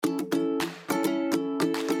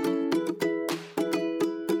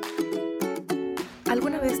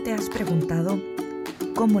vez te has preguntado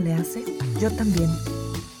cómo le hace? Yo también,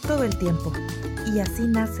 todo el tiempo. Y así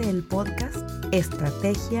nace el podcast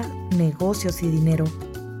Estrategia, Negocios y Dinero.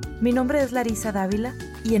 Mi nombre es Larisa Dávila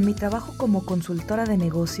y en mi trabajo como consultora de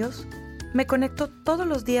negocios me conecto todos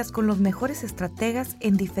los días con los mejores estrategas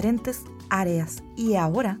en diferentes áreas y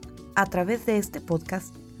ahora, a través de este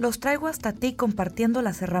podcast, los traigo hasta ti compartiendo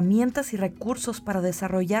las herramientas y recursos para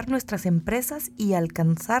desarrollar nuestras empresas y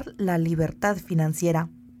alcanzar la libertad financiera.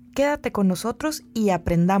 Quédate con nosotros y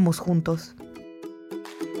aprendamos juntos.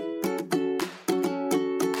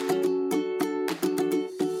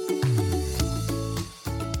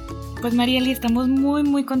 Pues Marieli, estamos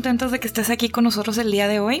muy contentos de que estés aquí con nosotros el día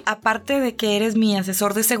de hoy. Aparte de que eres mi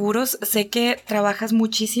asesor de seguros, sé que trabajas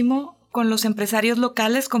muchísimo con los empresarios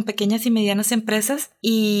locales, con pequeñas y medianas empresas,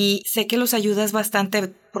 y sé que los ayudas bastante,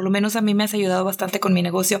 por lo menos a mí me has ayudado bastante con mi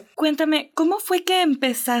negocio. Cuéntame, ¿cómo fue que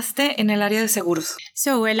empezaste en el área de seguros?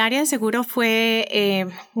 El área de seguro fue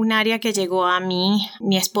un área que llegó a mí.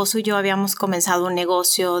 Mi esposo y yo habíamos comenzado un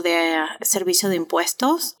negocio de servicio de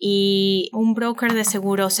impuestos y un broker de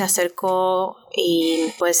seguros se acercó y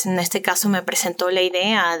pues en este caso me presentó la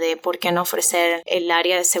idea de por qué no ofrecer el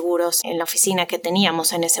área de seguros en la oficina que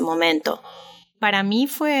teníamos en ese momento. Para mí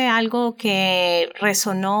fue algo que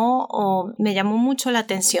resonó o me llamó mucho la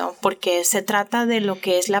atención porque se trata de lo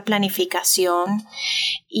que es la planificación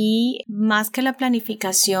y más que la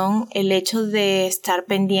planificación, el hecho de estar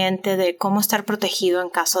pendiente de cómo estar protegido en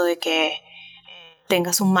caso de que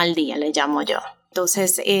tengas un mal día, le llamo yo.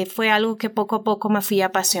 Entonces fue algo que poco a poco me fui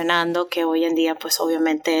apasionando, que hoy en día pues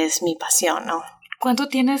obviamente es mi pasión, ¿no? ¿Cuánto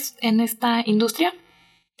tienes en esta industria?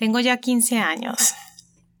 Tengo ya 15 años.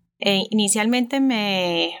 Inicialmente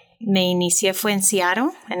me inicié fue en Seattle,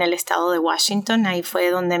 en el estado de Washington. Ahí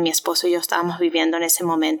fue donde mi esposo y yo estábamos viviendo en ese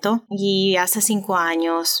momento. Y hace 5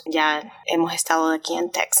 años ya hemos estado aquí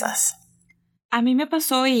en Texas. A mí me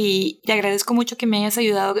pasó y te agradezco mucho que me hayas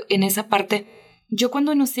ayudado en esa parte. Yo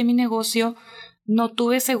cuando inicié mi negocio no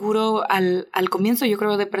tuve seguro al comienzo, yo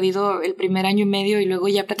creo que he perdido el primer año y medio y luego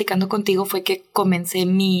ya platicando contigo fue que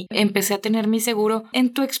empecé a tener mi seguro.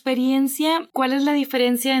 En tu experiencia, ¿cuál es la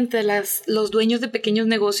diferencia entre los dueños de pequeños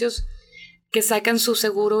negocios que sacan su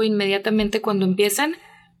seguro inmediatamente cuando empiezan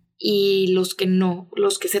y los que no,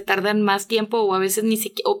 los que se tardan más tiempo o a veces ni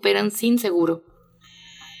siquiera operan sin seguro?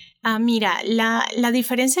 Mira, la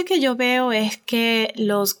diferencia que yo veo es que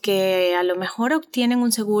los que a lo mejor obtienen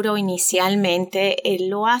un seguro inicialmente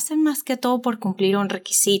lo hacen más que todo por cumplir un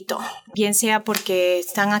requisito, bien sea porque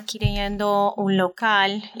están adquiriendo un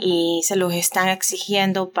local y se los están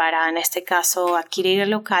exigiendo para, en este caso, adquirir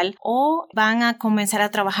el local, o van a comenzar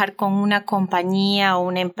a trabajar con una compañía o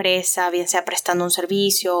una empresa, bien sea prestando un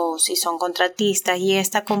servicio o si son contratistas, y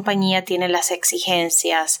esta compañía tiene las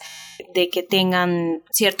exigencias de que tengan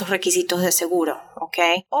ciertos requisitos de seguro, ¿ok?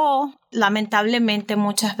 O lamentablemente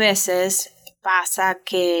muchas veces pasa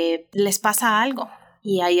que les pasa algo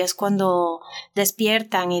y ahí es cuando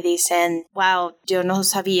despiertan y dicen, wow, yo no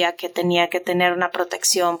sabía que tenía que tener una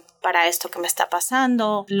protección para esto que me está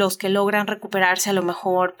pasando. Los que logran recuperarse a lo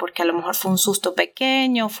mejor porque a lo mejor fue un susto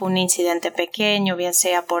pequeño, fue un incidente pequeño, bien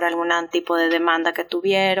sea por algún tipo de demanda que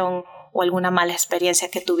tuvieron o alguna mala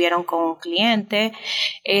experiencia que tuvieron con un cliente,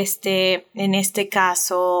 en este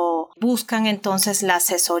caso buscan entonces la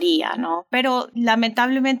asesoría, ¿no? Pero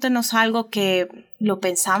lamentablemente no es algo que lo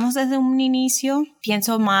pensamos desde un inicio.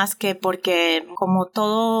 Pienso más que porque como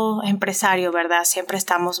todo empresario, ¿verdad? Siempre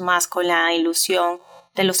estamos más con la ilusión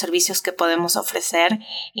de los servicios que podemos ofrecer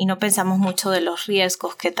y no pensamos mucho de los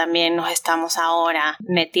riesgos que también nos estamos ahora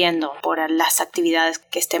metiendo por las actividades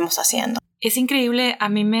que estemos haciendo. Es increíble, a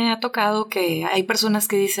mí me ha tocado que hay personas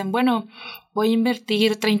que dicen, bueno, voy a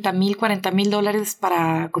invertir $30,000, $40,000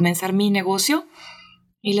 para comenzar mi negocio.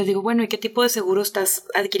 Y les digo, bueno, ¿y qué tipo de seguro estás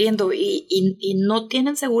adquiriendo? Y no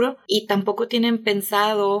tienen seguro y tampoco tienen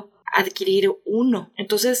pensado adquirir uno.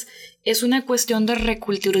 Entonces, es una cuestión de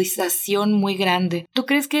reculturización muy grande. ¿Tú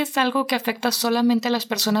crees que es algo que afecta solamente a las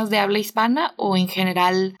personas de habla hispana o en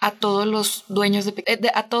general a todos los dueños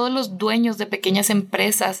de pequeñas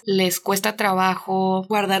empresas les cuesta trabajo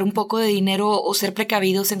guardar un poco de dinero o ser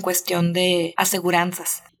precavidos en cuestión de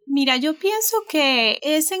aseguranzas? Mira, yo pienso que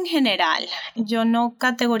es en general. Yo no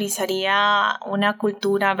categorizaría una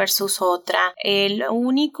cultura versus otra. Lo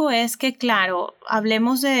único es que, claro,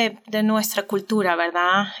 hablemos de nuestra cultura,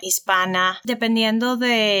 ¿verdad? Hispana. Dependiendo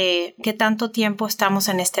de qué tanto tiempo estamos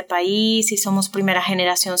en este país, si somos primera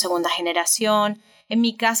generación, segunda generación, En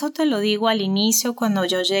mi caso te lo digo al inicio, cuando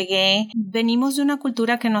yo llegué, venimos de una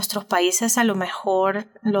cultura que en nuestros países a lo mejor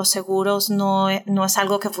los seguros no es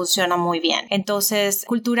algo que funciona muy bien. Entonces,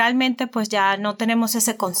 culturalmente pues ya no tenemos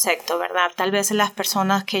ese concepto, ¿verdad? Tal vez las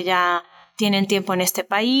personas que ya tienen tiempo en este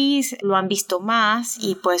país lo han visto más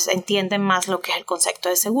y pues entienden más lo que es el concepto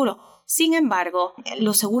de seguro. Sin embargo,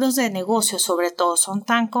 los seguros de negocio sobre todo son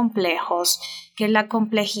tan complejos que la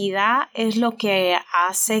complejidad es lo que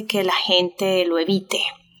hace que la gente lo evite,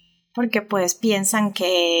 porque pues piensan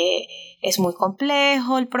que es muy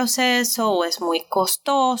complejo el proceso o es muy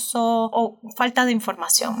costoso o falta de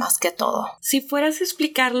información más que todo. Si fueras a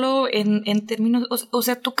explicarlo en términos, o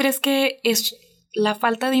sea, ¿tú crees que es la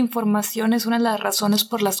falta de información es una de las razones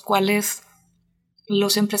por las cuales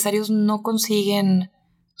los empresarios no consiguen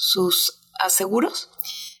sus seguros?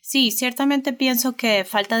 Sí, ciertamente pienso que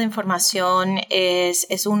falta de información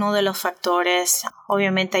es uno de los factores.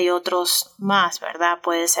 Obviamente hay otros más, ¿verdad?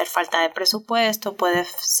 Puede ser falta de presupuesto, puede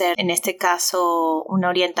ser en este caso una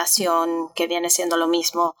orientación que viene siendo lo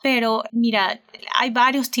mismo. Pero mira, hay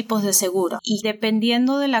varios tipos de seguro y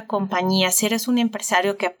dependiendo de la compañía, si eres un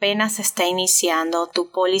empresario que apenas está iniciando,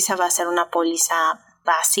 tu póliza va a ser una póliza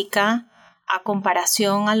básica a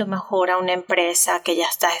comparación a lo mejor a una empresa que ya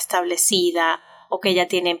está establecida o que ya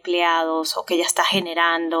tiene empleados o que ya está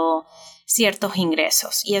generando ciertos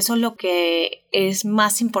ingresos. Y eso es lo que es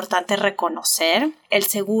más importante reconocer. El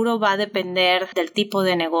seguro va a depender del tipo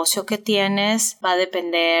de negocio que tienes, va a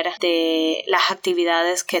depender de las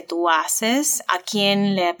actividades que tú haces, a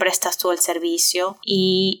quién le prestas tú el servicio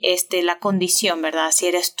y la condición, ¿verdad? Si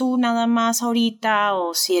eres tú nada más ahorita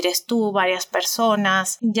o si eres tú varias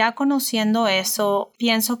personas. Ya conociendo eso,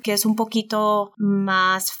 pienso que es un poquito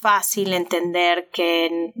más fácil entender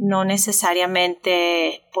que no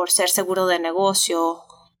necesariamente por ser seguro de negocio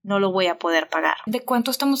no lo voy a poder pagar. ¿De cuánto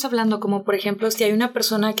estamos hablando? Como por ejemplo, si hay una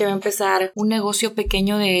persona que va a empezar un negocio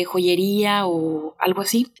pequeño de joyería o algo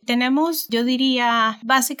así. Tenemos, yo diría,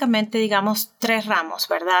 básicamente, digamos, 3 ramos,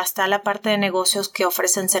 ¿verdad? Está la parte de negocios que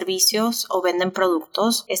ofrecen servicios o venden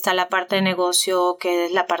productos. Está la parte de negocio que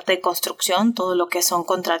es la parte de construcción, todo lo que son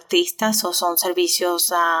contratistas o son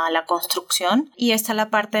servicios a la construcción. Y está la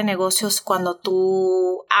parte de negocios cuando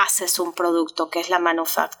tú haces un producto, que es la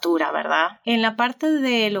manufactura, ¿verdad? En la parte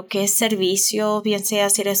de lo que es servicio, bien sea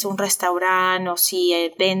si eres un restaurante o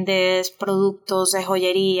si vendes productos de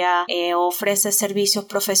joyería o ofreces servicios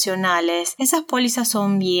profesionales, esas pólizas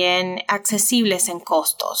son bien accesibles en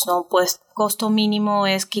costos, ¿no? Pues costo mínimo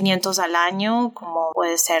es $500 al año, como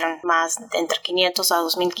puede ser más entre 500 a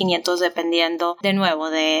 2,500 dependiendo de nuevo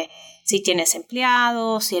de si tienes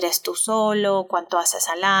empleados, si eres tú solo, cuánto haces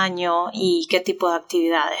al año y qué tipo de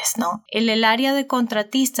actividades, ¿no? El área de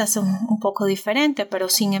contratistas es un poco diferente, pero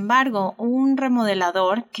sin embargo, un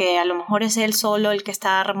remodelador, que a lo mejor es él solo el que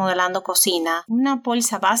está remodelando cocina, una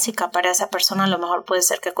póliza básica para esa persona a lo mejor puede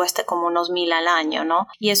ser que cueste como unos $1,000 al año, ¿no?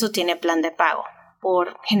 Y eso tiene plan de pago,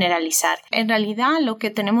 por generalizar. En realidad, lo que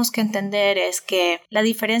tenemos que entender es que la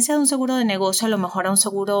diferencia de un seguro de negocio a lo mejor a un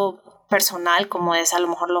seguro personal, como es a lo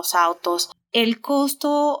mejor los autos, el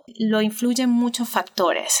costo lo influyen muchos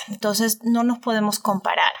factores, entonces no nos podemos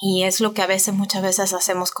comparar y es lo que muchas veces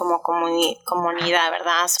hacemos como comunidad,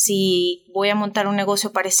 ¿verdad? Si voy a montar un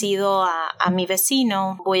negocio parecido a mi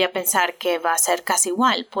vecino, voy a pensar que va a ser casi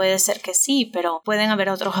igual, puede ser que sí, pero pueden haber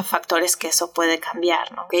otros factores que eso puede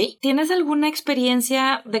cambiar, ¿no? Okay. ¿Tienes alguna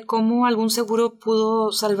experiencia de cómo algún seguro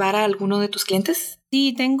pudo salvar a alguno de tus clientes?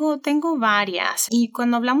 Sí, tengo varias. Y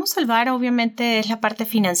cuando hablamos salvar, obviamente es la parte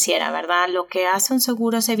financiera, ¿verdad? Lo que hace un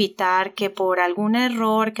seguro es evitar que por algún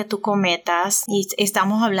error que tú cometas, y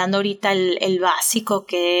estamos hablando ahorita el básico,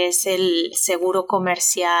 que es el seguro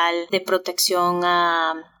comercial de protección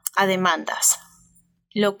a demandas.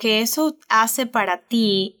 Lo que eso hace para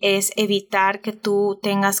ti es evitar que tú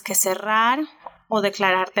tengas que cerrar o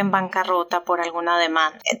declararte en bancarrota por alguna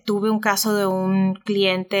demanda. Tuve un caso de un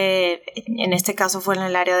cliente, en este caso fue en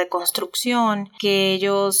el área de construcción, que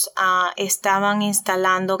ellos estaban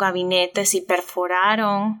instalando gabinetes y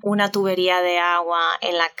perforaron una tubería de agua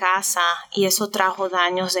en la casa y eso trajo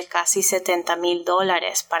daños de casi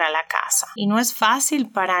 $70,000 para la casa. Y no es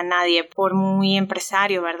fácil para nadie, por muy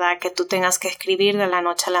empresario, ¿verdad? Que tú tengas que escribir de la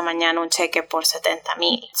noche a la mañana un cheque por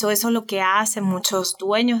 $70,000. Eso es lo que hace muchos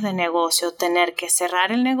dueños de negocio, tener que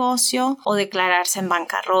cerrar el negocio o declararse en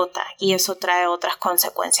bancarrota y eso trae otras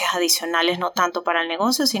consecuencias adicionales no tanto para el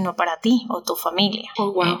negocio sino para ti o tu familia.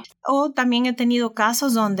 Oh, wow. O también he tenido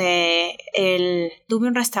casos donde tuve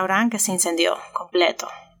un restaurante que se incendió completo.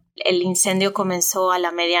 el incendio comenzó a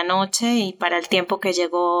la medianoche y para el tiempo que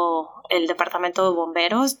llegó el departamento de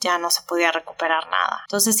bomberos ya no se podía recuperar nada.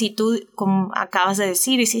 Entonces, si tú, como acabas de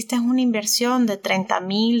decir, hiciste una inversión de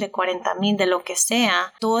 30,000, de 40,000, de lo que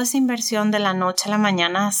sea, toda esa inversión de la noche a la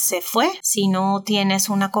mañana se fue si no tienes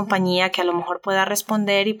una compañía que a lo mejor pueda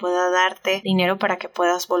responder y pueda darte dinero para que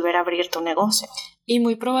puedas volver a abrir tu negocio. Y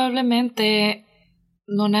muy probablemente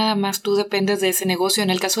no nada más tú dependes de ese negocio. En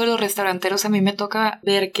el caso de los restauranteros, a mí me toca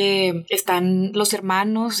ver que están los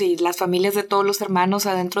hermanos y las familias de todos los hermanos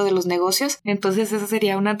adentro de los negocios. Entonces eso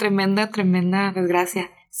sería una tremenda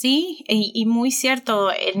desgracia. Sí, y muy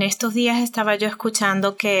cierto. En estos días estaba yo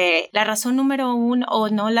escuchando que la razón número uno, o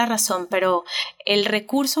no la razón, pero el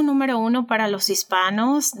recurso número uno para los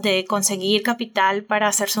hispanos de conseguir capital para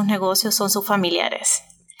hacer sus negocios son sus familiares.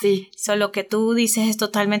 Sí. Lo que tú dices es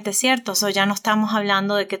totalmente cierto. Ya no estamos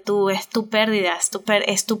hablando de que es tu pérdida,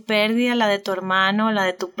 es tu pérdida, la de tu hermano, la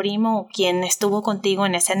de tu primo o quien estuvo contigo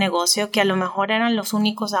en ese negocio, que a lo mejor eran los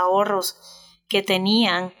únicos ahorros que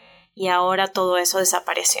tenían y ahora todo eso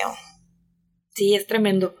desapareció. Sí, es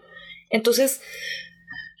tremendo. Entonces,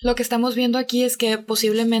 lo que estamos viendo aquí es que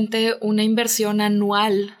posiblemente una inversión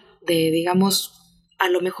anual de, digamos, a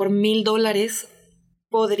lo mejor $1,000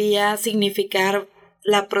 podría significar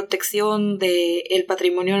la protección del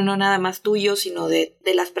patrimonio no nada más tuyo, sino de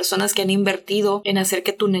las personas que han invertido en hacer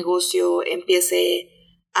que tu negocio empiece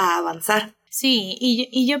a avanzar. Sí,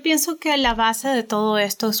 y yo pienso que la base de todo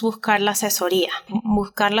esto es buscar la asesoría.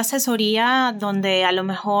 Buscar la asesoría donde a lo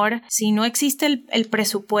mejor, si no existe el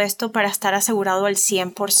presupuesto para estar asegurado al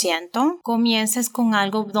 100%, comiences con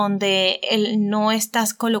algo donde no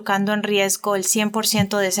estás colocando en riesgo el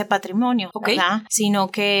 100% de ese patrimonio, ¿verdad?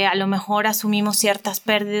 Sino que a lo mejor asumimos ciertas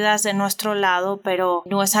pérdidas de nuestro lado, pero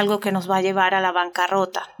no es algo que nos va a llevar a la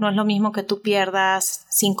bancarrota. No es lo mismo que tú pierdas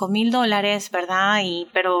 $5,000, ¿verdad?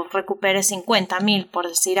 Pero recuperes 50,000, por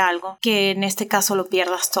decir algo, que en este caso lo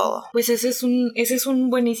pierdas todo. Pues ese es un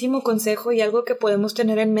buenísimo consejo y algo que podemos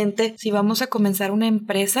tener en mente si vamos a comenzar una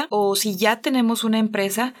empresa o si ya tenemos una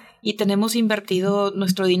empresa y tenemos invertido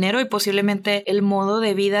nuestro dinero y posiblemente el modo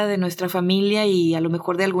de vida de nuestra familia y a lo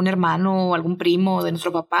mejor de algún hermano o algún primo o de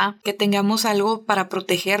nuestro papá, que tengamos algo para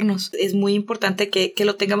protegernos. Es muy importante que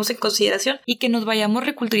lo tengamos en consideración y que nos vayamos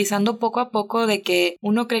reculturizando poco a poco de que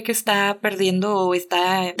uno cree que está perdiendo o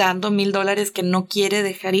está dando $1,000 que no quiere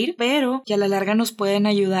dejar ir, pero que a la larga nos pueden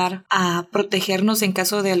ayudar a protegernos en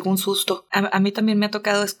caso de algún susto. A mí también me ha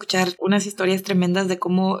tocado escuchar unas historias tremendas de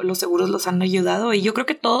cómo los seguros los han ayudado y yo creo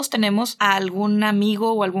que todos tenemos a algún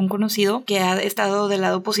amigo o algún conocido que ha estado del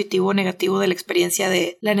lado positivo o negativo de la experiencia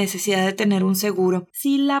de la necesidad de tener un seguro.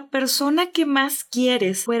 Si la persona que más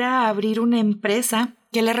quieres fuera a abrir una empresa,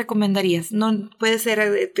 ¿qué le recomendarías? No puede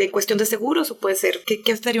ser de cuestión de seguros o puede ser,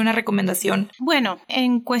 ¿qué sería una recomendación? Bueno,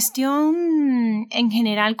 en cuestión en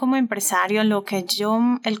general como empresario,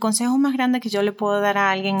 el consejo más grande que yo le puedo dar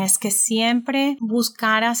a alguien es que siempre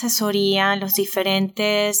buscar asesoría en los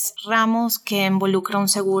diferentes ramos que involucra un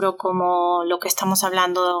seguro, como lo que estamos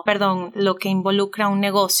hablando, lo que involucra un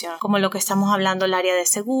negocio, como lo que estamos hablando el área de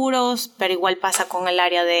seguros, pero igual pasa con el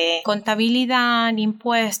área de contabilidad,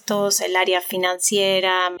 impuestos, el área financiera,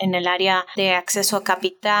 en el área de acceso a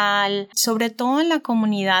capital. Sobre todo en la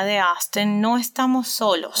comunidad de Austin no estamos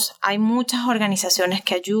solos. Hay muchas organizaciones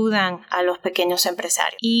que ayudan a los pequeños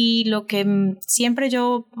empresarios. Y lo que siempre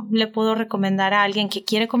yo le puedo recomendar a alguien que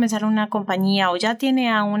quiere comenzar una compañía o ya tiene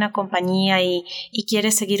a una compañía y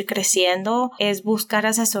quiere seguir creciendo es buscar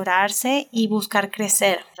asesorarse y buscar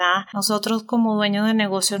crecer, ¿verdad? Nosotros como dueños de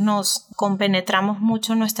negocios nos compenetramos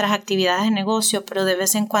mucho en nuestras actividades de negocio, pero de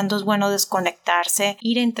vez en cuando es bueno desconectarse,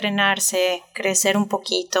 ir a entrenarse, crecer un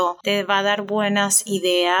poquito, te va a dar buenas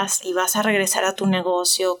ideas y vas a regresar a tu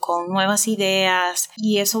negocio con nuevas ideas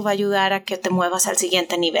y eso va a ayudar a que te muevas al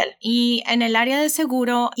siguiente nivel. Y en el área de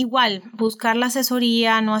seguro, igual, buscar la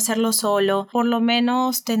asesoría, no hacerlo solo, por lo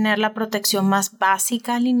menos tener la protección más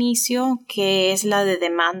básica al inicio, que es la de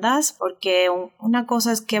demandas, porque una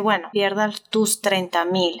cosa es que, pierdas tus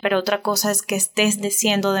 30,000, pero otra cosa es que estés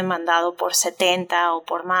siendo demandado por 70 o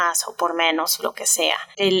por más o por menos, lo que sea.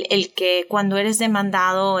 El que cuando eres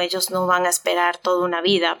demandado ellos no van a esperar toda una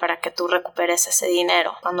vida para que tú recuperes ese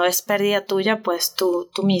dinero. Cuando es pérdida tuya, pues tú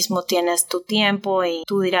mismo tienes tu tiempo y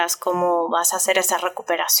tú dirás cómo vas a hacer esa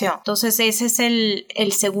recuperación. Entonces ese es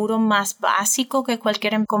el seguro más básico que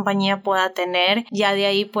cualquier compañía pueda tener. Ya de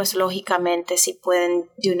ahí, pues lógicamente, si pueden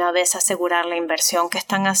de una vez asegurar la inversión que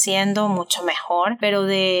están haciendo, mucho mejor. Pero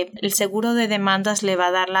el seguro de demandas le va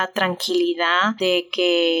a dar la tranquilidad de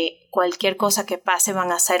que cualquier cosa que pase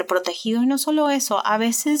van a ser protegidos. Y no solo eso, a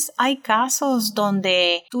veces hay casos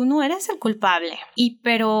donde tú no eres el culpable,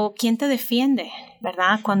 pero ¿quién te defiende?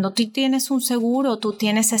 ¿Verdad? Cuando tú tienes un seguro, tú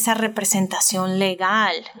tienes esa representación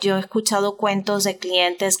legal. Yo he escuchado cuentos de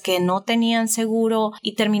clientes que no tenían seguro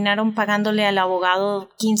y terminaron pagándole al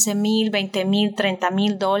abogado $15,000, $20,000,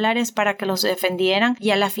 $30,000 para que los defendieran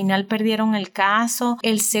y a la final perdieron el caso.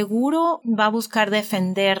 El seguro va a buscar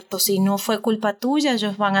defenderte. Si no fue culpa tuya,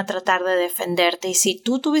 ellos van a tratar de defenderte, y si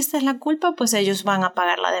tú tuviste la culpa, pues ellos van a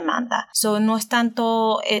pagar la demanda. No es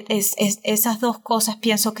tanto, esas dos cosas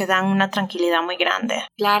pienso que dan una tranquilidad muy grande.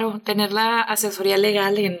 Claro, tener la asesoría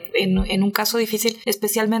legal en un caso difícil,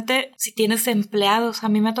 especialmente si tienes empleados. A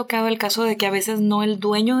mí me ha tocado el caso de que a veces no el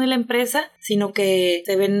dueño de la empresa, sino que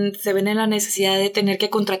se ven en la necesidad de tener que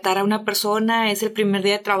contratar a una persona, es el primer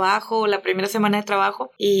día de trabajo o la primera semana de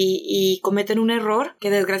trabajo y cometen un error que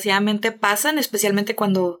desgraciadamente pasan, especialmente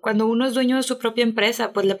cuando uno es dueño de su propia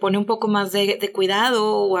empresa, pues le pone un poco más de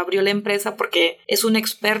cuidado o abrió la empresa porque es un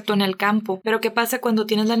experto en el campo. Pero ¿qué pasa cuando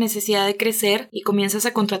tienes la necesidad de crecer y comienzas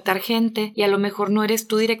a contratar gente y a lo mejor no eres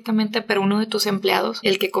tú directamente, pero uno de tus empleados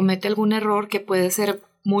el que comete algún error que puede ser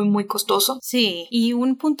muy, muy costoso? Sí, y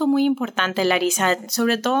un punto muy importante, Larisa,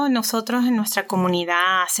 sobre todo nosotros en nuestra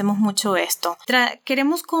comunidad hacemos mucho esto.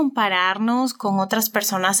 Queremos compararnos con otras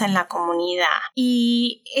personas en la comunidad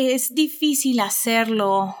y es difícil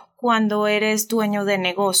hacerlo cuando eres dueño de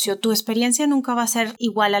negocio. Tu experiencia nunca va a ser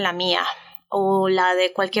igual a la mía o la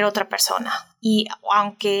de cualquier otra persona. Y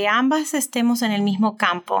aunque ambas estemos en el mismo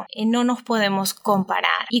campo, no nos podemos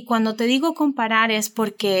comparar. Y cuando te digo comparar es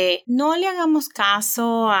porque no le hagamos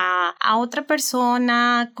caso a otra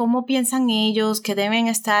persona, cómo piensan ellos que deben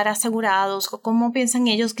estar asegurados, o cómo piensan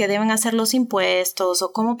ellos que deben hacer los impuestos,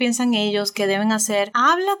 o cómo piensan ellos que deben hacer.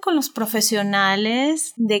 Habla con los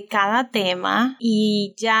profesionales de cada tema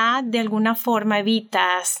y ya de alguna forma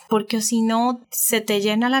evitas, porque si no se te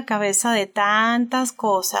llena la cabeza de tantas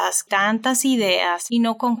cosas, tantas ideas y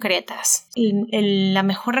no concretas. La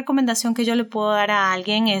mejor recomendación que yo le puedo dar a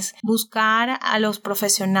alguien es buscar a los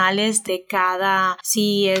profesionales de cada,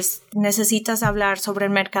 necesitas hablar sobre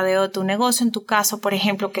el mercadeo de tu negocio, en tu caso, por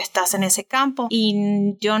ejemplo, que estás en ese campo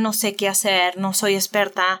y yo no sé qué hacer, no soy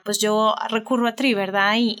experta, pues yo recurro a Tri,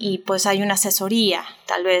 ¿verdad? Y pues hay una asesoría,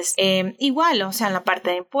 tal vez igual, o sea, en la parte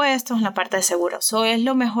de impuestos, en la parte de seguros. Eso es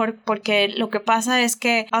lo mejor, porque lo que pasa es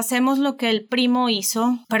que hacemos lo que el primo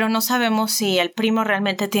hizo, pero no sabemos si el primo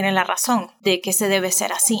realmente tiene la razón de que se debe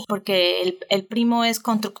ser así, porque el primo es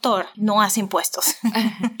constructor, no hace impuestos.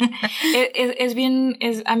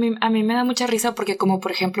 A mí me da mucha risa porque, como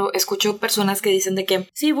por ejemplo, escucho personas que dicen de que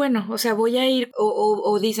sí, bueno, o sea, voy a ir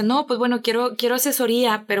o dicen, no, pues bueno, quiero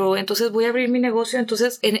asesoría, pero entonces voy a abrir mi negocio.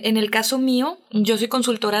 Entonces, en el caso mío, yo soy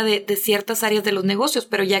consultora de ciertas áreas de los negocios,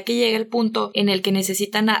 pero ya que llega el punto en el que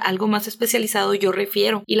necesitan algo más especializado, yo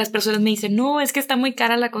refiero, y las personas me dicen, no, es que está muy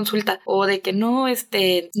cara la consulta, o de que no,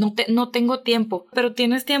 no tengo tiempo. Pero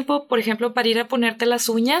tienes tiempo, por ejemplo, para ir a ponerte las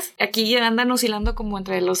uñas. Aquí andan oscilando como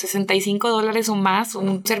entre los $65 o más,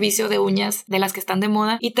 un servicio de uñas de las que están de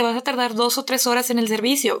moda, y te vas a tardar 2 o 3 horas en el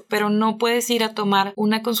servicio, pero no puedes ir a tomar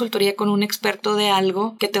una consultoría con un experto de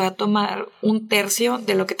algo que te va a tomar 1/3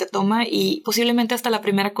 de lo que te toma, y posiblemente hasta la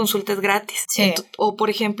primera consulta es gratis. Sí. O por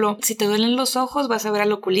ejemplo, si te duelen los ojos, vas a ver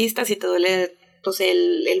al oculista. Si te duele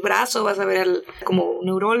el brazo, vas a ver como un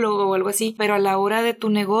neurólogo o algo así. Pero a la hora de tu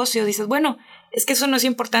negocio dices, bueno, es que eso no es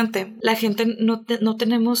importante. La gente no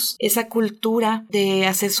tenemos esa cultura de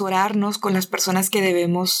asesorarnos con las personas que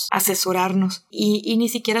debemos asesorarnos. Y ni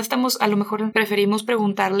siquiera a lo mejor preferimos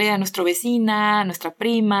preguntarle a nuestra vecina, a nuestra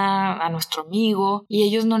prima, a nuestro amigo, y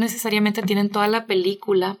ellos no necesariamente tienen toda la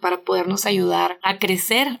película para podernos ayudar a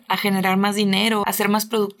crecer, a generar más dinero, a ser más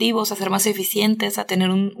productivos, a ser más eficientes, a tener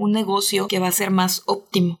un negocio que va a ser más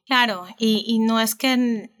óptimo. Claro, y no es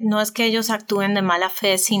que ellos actúen de mala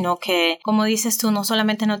fe, sino que, como dices tú, no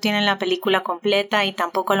solamente no tienen la película completa y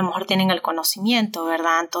tampoco a lo mejor tienen el conocimiento,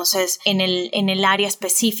 ¿verdad? Entonces, en el área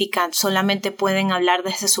específica solamente pueden hablar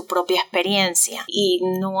desde su propia experiencia y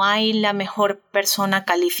no hay la mejor persona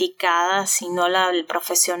calificada sino el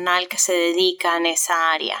profesional que se dedica en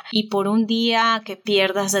esa área. Y por un día que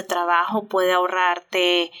pierdas de trabajo puede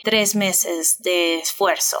ahorrarte 3 meses de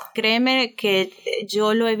esfuerzo. Créeme que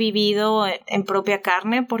yo lo he vivido en propia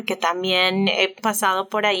carne porque también he pasado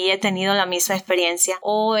por ahí, he tenido la misma esa experiencia,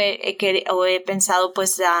 o he pensado,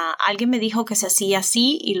 pues alguien me dijo que se hacía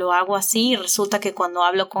así y lo hago así, y resulta que cuando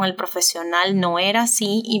hablo con el profesional no era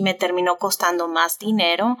así y me terminó costando más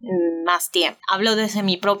dinero, más tiempo. Hablo desde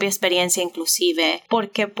mi propia experiencia inclusive,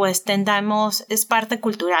 porque pues es parte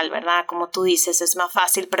cultural, ¿verdad? Como tú dices, es más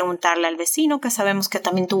fácil preguntarle al vecino que sabemos que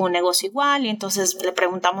también tuvo un negocio igual y entonces le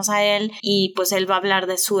preguntamos a él y pues él va a hablar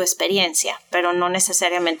de su experiencia, pero no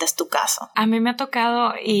necesariamente es tu caso. A mí me ha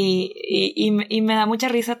tocado y me da mucha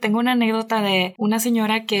risa. Tengo una anécdota de una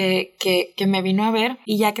señora que me vino a ver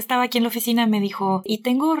y ya que estaba aquí en la oficina me dijo, y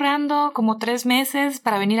tengo ahorrando como 3 meses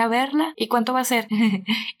para venir a verla, ¿y cuánto va a ser?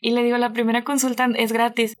 Y le digo, la primera consulta es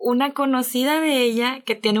gratis. Una conocida de ella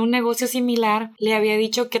que tiene un negocio similar le había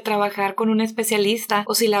dicho que trabajar con un especialista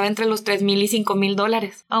oscilaba entre los $3,000 y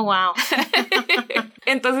 $5,000. Oh, wow.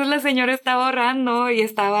 Entonces la señora estaba ahorrando y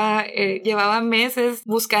llevaba meses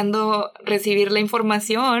buscando recibir la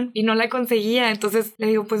información y no la conseguía. Entonces le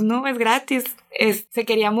digo, pues no, es gratis. Se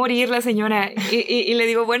quería morir la señora y le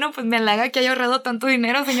digo, bueno, pues me halaga que haya ahorrado tanto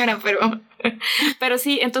dinero, señora, pero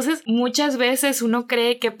sí. Entonces muchas veces uno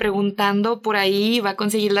cree que preguntando por ahí va a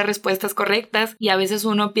conseguir las respuestas correctas y a veces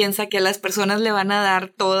uno piensa que las personas le van a dar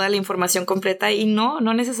toda la información completa y no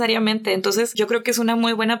necesariamente. Entonces yo creo que es una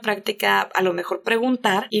muy buena práctica a lo mejor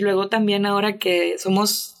preguntar, y luego también ahora que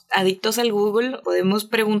somos adictos al Google, podemos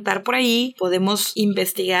preguntar por ahí, podemos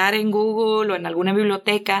investigar en Google o en alguna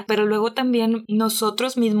biblioteca, pero luego también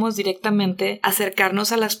nosotros mismos directamente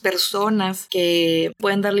acercarnos a las personas que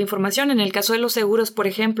pueden dar la información. En el caso de los seguros, por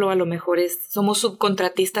ejemplo, a lo mejor somos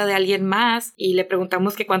subcontratista de alguien más y le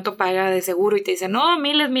preguntamos que cuánto paga de seguro y te dicen, no,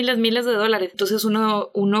 miles de dólares. Entonces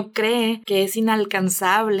uno cree que es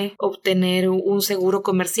inalcanzable obtener un seguro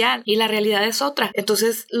comercial y la realidad es otra.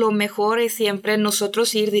 Entonces lo mejor es siempre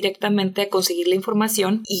nosotros ir directamente a conseguir la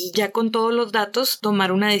información y ya con todos los datos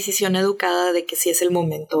tomar una decisión educada de que si es el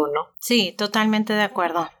momento o no. Sí, totalmente de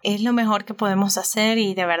acuerdo. Es lo mejor que podemos hacer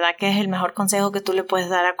y de verdad que es el mejor consejo que tú le puedes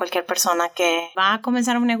dar a cualquier persona que va a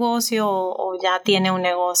comenzar un negocio o ya tiene un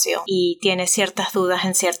negocio y tiene ciertas dudas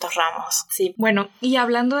en ciertos ramos. Sí, bueno, y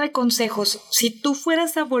hablando de consejos, si tú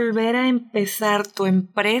fueras a volver a empezar tu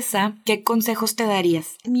empresa, ¿qué consejos te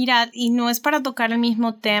darías? Mira, y no es para tocar el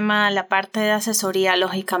mismo tema, la parte de asesoría,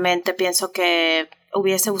 lógicamente pienso que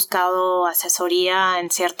hubiese buscado asesoría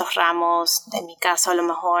en ciertos ramos, en mi caso a lo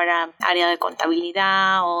mejor área de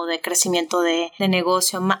contabilidad o de crecimiento de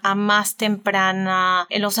negocio a más temprana,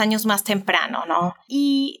 en los años más tempranos, ¿no?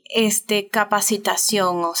 Y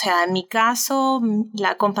capacitación, o sea, en mi caso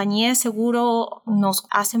la compañía de seguro nos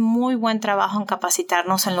hace muy buen trabajo en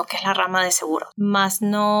capacitarnos en lo que es la rama de seguro, más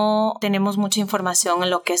no tenemos mucha información en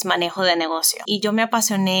lo que es manejo de negocio. Y yo me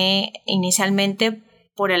apasioné inicialmente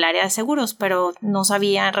por el área de seguros, pero no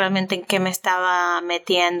sabía realmente en qué me estaba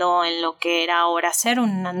metiendo en lo que era ahora ser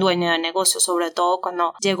un dueño de negocio, sobre todo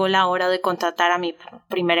cuando llegó la hora de contratar a mi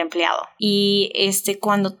primer empleado. Y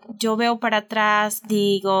cuando yo veo para atrás,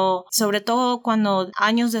 digo, sobre todo cuando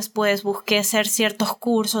años después busqué hacer ciertos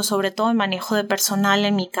cursos, sobre todo en manejo de personal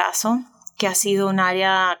en mi caso, que ha sido un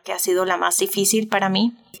área que ha sido la más difícil para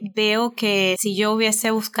mí. Veo que si yo hubiese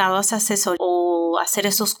buscado esa asesoría o hacer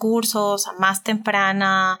esos cursos a más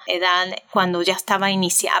temprana edad, cuando ya estaba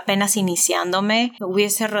apenas iniciándome,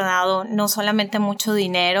 hubiese rodado no solamente mucho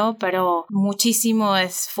dinero, pero muchísimo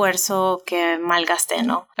esfuerzo que malgasté,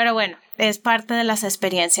 ¿no? Pero bueno, es parte de las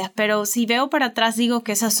experiencias, pero si veo para atrás digo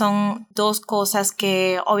que esas son dos cosas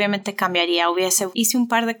que obviamente cambiaría. Hice un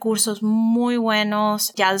par de cursos muy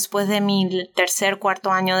buenos ya después de mi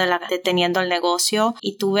cuarto año de teniendo el negocio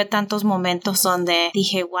y tuve tantos momentos donde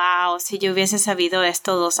dije, wow, si yo hubiese sabido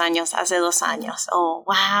esto hace 2 años, o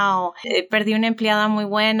wow, perdí una empleada muy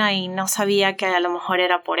buena y no sabía que a lo mejor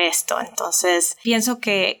era por esto. Entonces pienso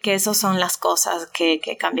que esas son las cosas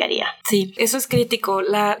que cambiaría. Sí, eso es crítico.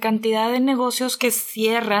 La cantidad de negocios que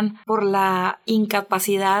cierran por la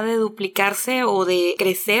incapacidad de duplicarse o de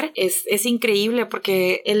crecer es increíble,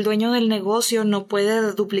 porque el dueño del negocio no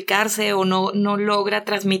puede duplicarse o no logra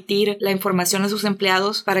transmitir la información a sus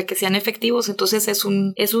empleados para que sean efectivos. Entonces es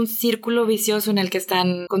un círculo vicioso en el que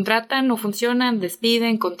contratan, no funcionan,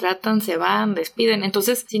 despiden, contratan, se van, despiden.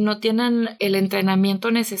 Entonces si no tienen el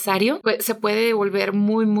entrenamiento necesario, pues se puede volver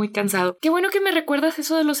muy muy cansado. Qué bueno que me recuerdas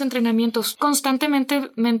eso de los entrenamientos.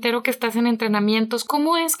 Constantemente me entero que estás en entrenamientos.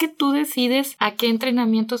 ¿Cómo es que tú decides a qué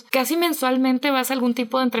entrenamientos? Casi mensualmente vas a algún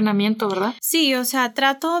tipo de entrenamiento, ¿verdad? Sí, o sea,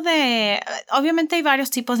 obviamente hay varios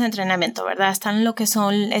tipos de entrenamiento, ¿verdad? Están lo que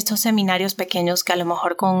son estos seminarios pequeños que a lo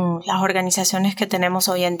mejor con las organizaciones que tenemos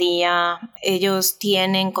hoy en día, ellos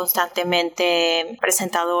tienen constantemente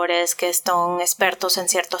presentadores que son expertos en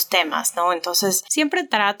ciertos temas, ¿no? Entonces, siempre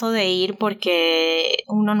trato de ir porque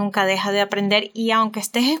uno nunca deja de aprender y aunque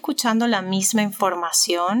estés escuchando la misma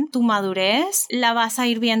información, tu madurez la vas a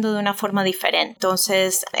ir viendo de una forma diferente.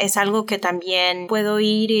 Entonces, es algo que también puedo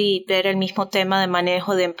ir y ver el mismo tema de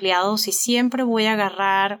manejo de empleados y siempre voy a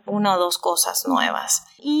agarrar una o dos cosas nuevas.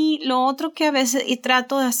 Y lo otro que a veces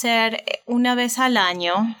trato de hacer una vez al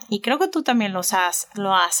año, y creo que tú también lo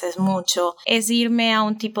haces mucho, es irme a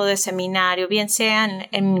un tipo de seminario, bien sea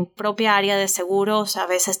en mi propia área de seguros, a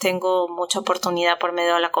veces tengo mucha oportunidad por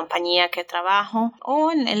medio de la compañía que trabajo,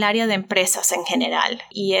 o en el área de empresas en general.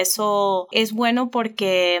 Y eso es bueno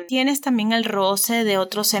porque tienes también el roce de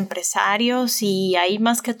otros empresarios y ahí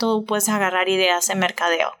más que todo puedes agarrar ideas de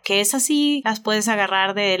mercadeo, que esas sí las puedes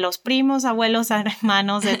agarrar de los primos, abuelos,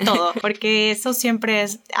 hermanos, de todo, porque eso siempre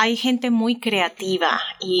hay gente muy creativa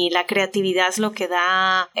y la creatividad es lo que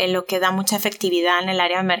da mucha efectividad en el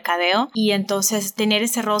área de mercadeo y entonces tener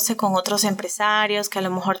ese roce con otros empresarios que a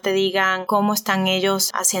lo mejor te digan cómo están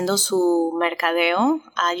ellos haciendo su mercadeo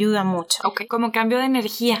ayuda mucho. Ok, como cambio de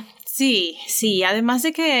energía. Sí, además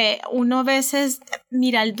de que uno a veces,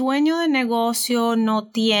 mira, el dueño de negocio no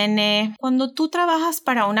tiene, cuando tú trabajas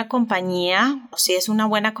para una compañía, o si es una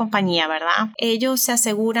buena compañía, ¿verdad? Ellos se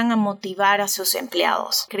aseguran a motivar a sus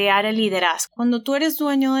empleados, crear el liderazgo. Cuando tú eres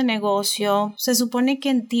dueño de negocio, se supone que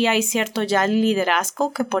en ti hay cierto ya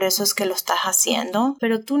liderazgo, que por eso es que lo estás haciendo,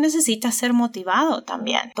 pero tú necesitas ser motivado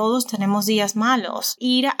también. Todos tenemos días malos.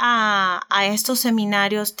 Ir a estos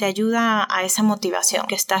seminarios te ayuda a esa motivación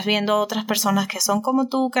que estás viendo otras personas que son como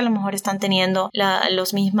tú, que a lo mejor están teniendo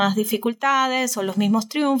las mismas dificultades o los mismos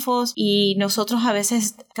triunfos y nosotros a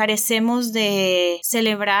veces carecemos de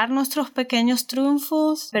celebrar nuestros pequeños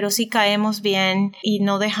triunfos, pero sí caemos bien y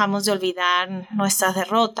no dejamos de olvidar nuestras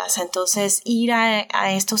derrotas. Entonces ir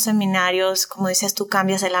a estos seminarios, como dices tú,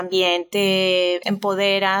 cambias el ambiente,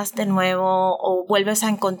 empoderas de nuevo o vuelves a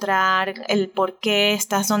encontrar el por qué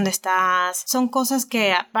estás donde estás. Son cosas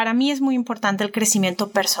que para mí es muy importante el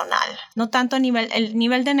crecimiento personal. No tanto el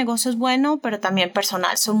nivel de negocio es bueno, pero también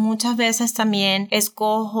personal. Muchas veces también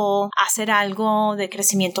escojo hacer algo de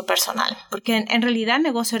crecimiento personal, porque en realidad el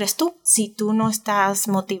negocio eres tú. Si tú no estás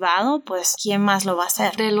motivado, pues ¿quién más lo va a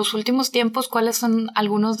hacer? De los últimos tiempos, ¿cuáles son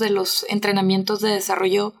algunos de los entrenamientos de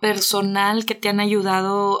desarrollo personal que te han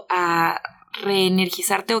ayudado a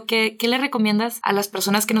reenergizarte o qué le recomiendas a las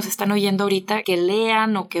personas que nos están oyendo ahorita que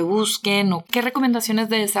lean o que busquen o qué recomendaciones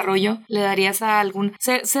de desarrollo le darías a algún?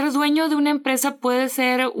 Ser dueño de una empresa puede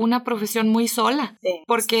ser una profesión muy sola, sí,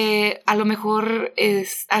 porque a lo mejor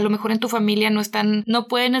en tu familia no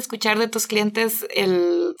pueden escuchar de tus clientes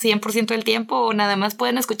el 100% del tiempo o nada más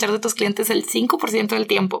pueden escuchar de tus clientes el 5% del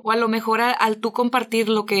tiempo, o a lo mejor al tú compartir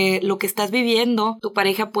lo que estás viviendo, tu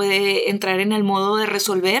pareja puede entrar en el modo de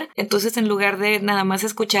resolver, entonces en lugar de nada más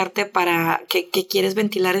escucharte para que quieres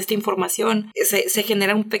ventilar esta información, se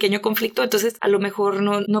genera un pequeño conflicto, entonces a lo mejor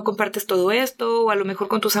no compartes todo esto, o a lo mejor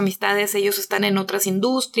con tus amistades ellos están en otras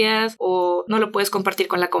industrias, o no lo puedes compartir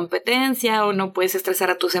con la competencia, o no puedes estresar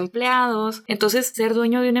a tus empleados. Entonces ser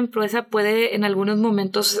dueño de una empresa puede en algunos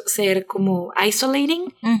momentos ser como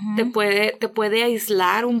isolating, te puede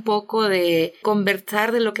aislar un poco de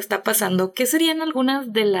conversar de lo que está pasando. ¿Qué serían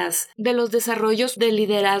algunas de los desarrollos de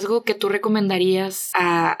liderazgo que tú recomendarías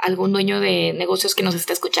a algún dueño de negocios que nos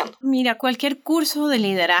esté escuchando? Mira, cualquier curso de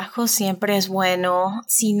liderazgo siempre es bueno.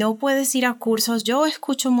 Si no puedes ir a cursos, yo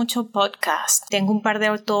escucho mucho podcast. Tengo un par de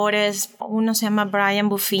autores, uno se llama Brian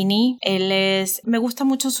Buffini. Me gusta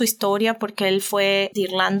mucho su historia porque él fue de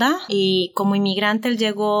Irlanda y como inmigrante él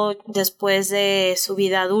llegó después de su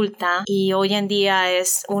vida adulta y hoy en día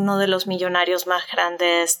es uno de los millonarios más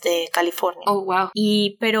grandes de California. Oh, wow.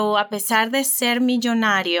 Pero a pesar de ser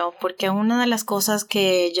millonario, porque una de las cosas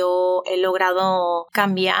que yo he logrado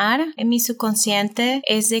cambiar en mi subconsciente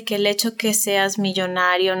es de que el hecho que seas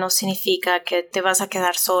millonario no significa que te vas a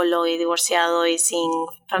quedar solo y divorciado y sin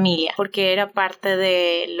familia, porque era parte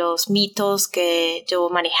de los mitos que yo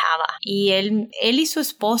manejaba. Y él y su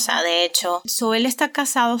esposa, de hecho, él está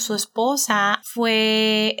casado, su esposa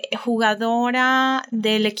fue jugadora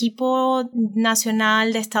del equipo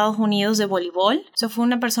nacional de Estados Unidos de voleibol. Fue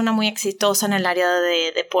una persona muy exitosa en el área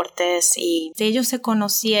de deportes y ellos se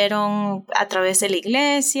conocieron a través de la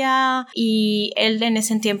iglesia y él en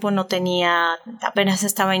ese tiempo apenas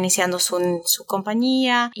estaba iniciando su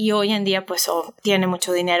compañía y hoy en día pues tiene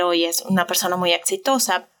mucho dinero y es una persona muy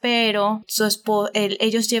exitosa, pero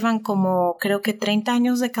ellos llevan como creo que 30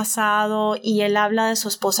 años de casado y él habla de su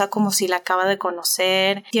esposa como si la acaba de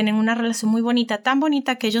conocer. Tienen una relación muy bonita, tan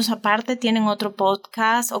bonita que ellos aparte tienen otro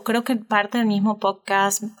podcast, o creo que parte del mismo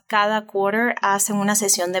podcast, cada quarter hacen una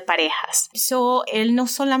sesión de parejas. Él no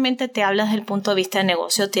solamente te habla desde el punto de vista de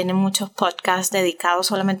negocio, tiene muchos podcasts dedicados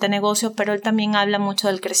solamente a negocio, pero él también habla mucho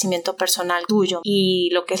del crecimiento personal tuyo y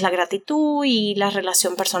lo que es la gratitud y la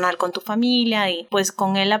relación personal con tu familia, y pues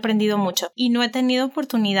con él he aprendido mucho y no he tenido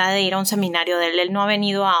oportunidad de ir a un seminario de él. Él no ha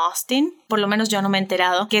venido a Austin, por lo menos yo no me he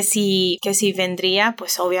enterado que si vendría,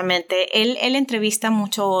 pues obviamente él entrevista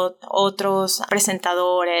mucho otros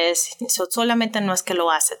presentadores, solamente no es que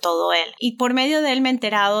lo hace todo él, y por medio de él me he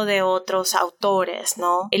enterado de otros autores,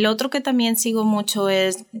 ¿no? El otro que también sigo mucho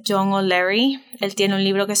es John O'Leary. Él tiene un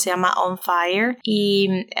libro que se llama On Fire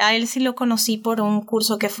y a él sí lo conocí por un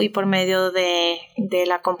curso que fui por medio de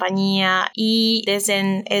la compañía y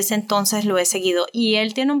desde ese entonces lo he seguido, y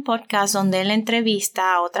él tiene un podcast donde él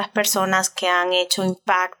entrevista a otras personas que han hecho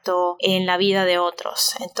impacto en la vida de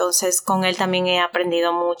otros. Entonces con él también he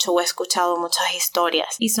aprendido mucho o he escuchado muchas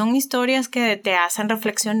historias y son historias que te hacen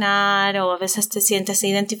reflexionar o a veces te sientes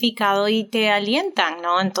identificado y te alientan,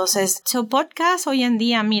 ¿no? Entonces su podcast hoy en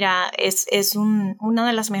día, mira, es una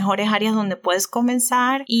de las mejores áreas donde puedes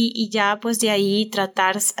comenzar y ya pues de ahí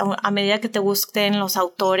tratar, a medida que te gusten los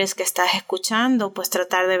autores que estás escuchando, pues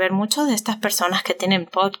tratar de ver muchas de estas personas que tienen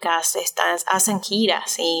podcasts, hacen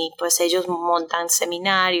giras y pues ellos montan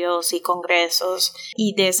seminarios y congresos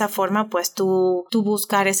y de esa forma pues tú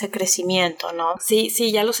buscar ese crecimiento, ¿no? Sí,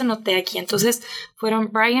 ya los anoté aquí. Entonces fueron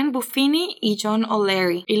Brian Buffini y John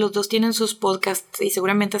O'Leary y los dos tienen sus podcasts y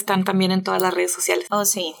seguramente están también en todas las redes sociales. Oh,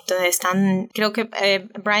 sí, entonces creo que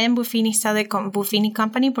Brian Buffini está de Buffini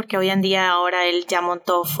Company porque hoy en día ahora él ya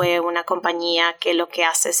fue una compañía que lo que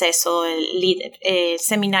hace es eso,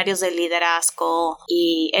 seminarios de liderazgo,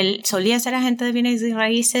 y él solía ser agente de bienes y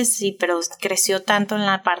raíces, sí, pero creció tanto en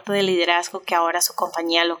la parte de liderazgo que ahora su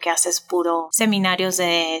compañía lo que hace es puro seminarios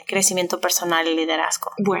de crecimiento personal y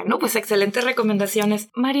liderazgo. Bueno, pues excelentes recomendaciones.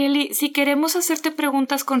 Marieli, si queremos hacerte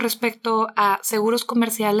preguntas con respecto a seguros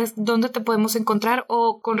comerciales, ¿dónde te podemos encontrar?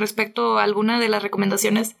 O con respecto a alguna de las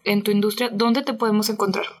recomendaciones en tu industria, ¿dónde te podemos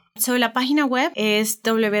encontrar? La página web es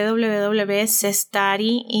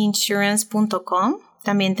www.cestariinsurance.com.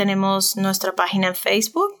 También tenemos nuestra página en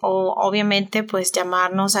Facebook o obviamente pues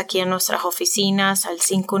llamarnos aquí en nuestras oficinas al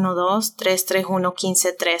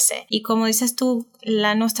 512-331-1513. Y como dices tú,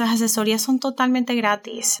 nuestras asesorías son totalmente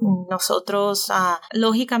gratis. Nosotros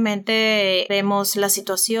lógicamente vemos la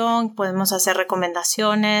situación, podemos hacer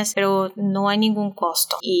recomendaciones, pero no hay ningún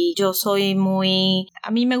costo. Y yo a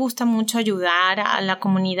mí me gusta mucho ayudar a la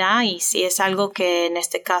comunidad y si es algo que en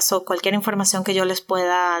este caso cualquier información que yo les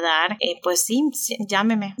pueda dar, pues sí,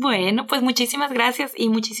 llámeme. Bueno, pues muchísimas gracias y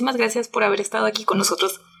muchísimas gracias por haber estado aquí con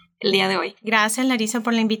nosotros el día de hoy. Gracias, Larisa,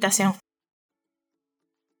 por la invitación.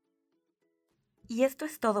 Y esto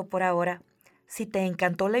es todo por ahora. Si te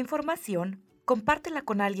encantó la información, compártela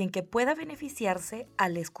con alguien que pueda beneficiarse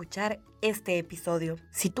al escuchar este episodio.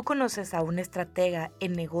 Si tú conoces a un estratega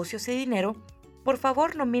en negocios y dinero, por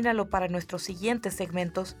favor nomínalo para nuestros siguientes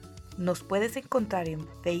segmentos. Nos puedes encontrar en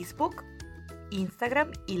Facebook,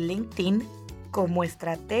 Instagram y LinkedIn como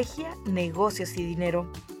Estrategia, Negocios y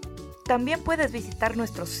Dinero. También puedes visitar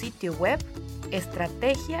nuestro sitio web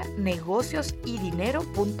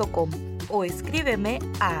estrategianegociosidinero.com o escríbeme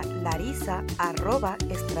a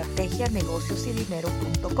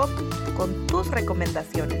larisa@estrategianegociosidinero.com con tus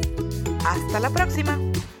recomendaciones. ¡Hasta la próxima!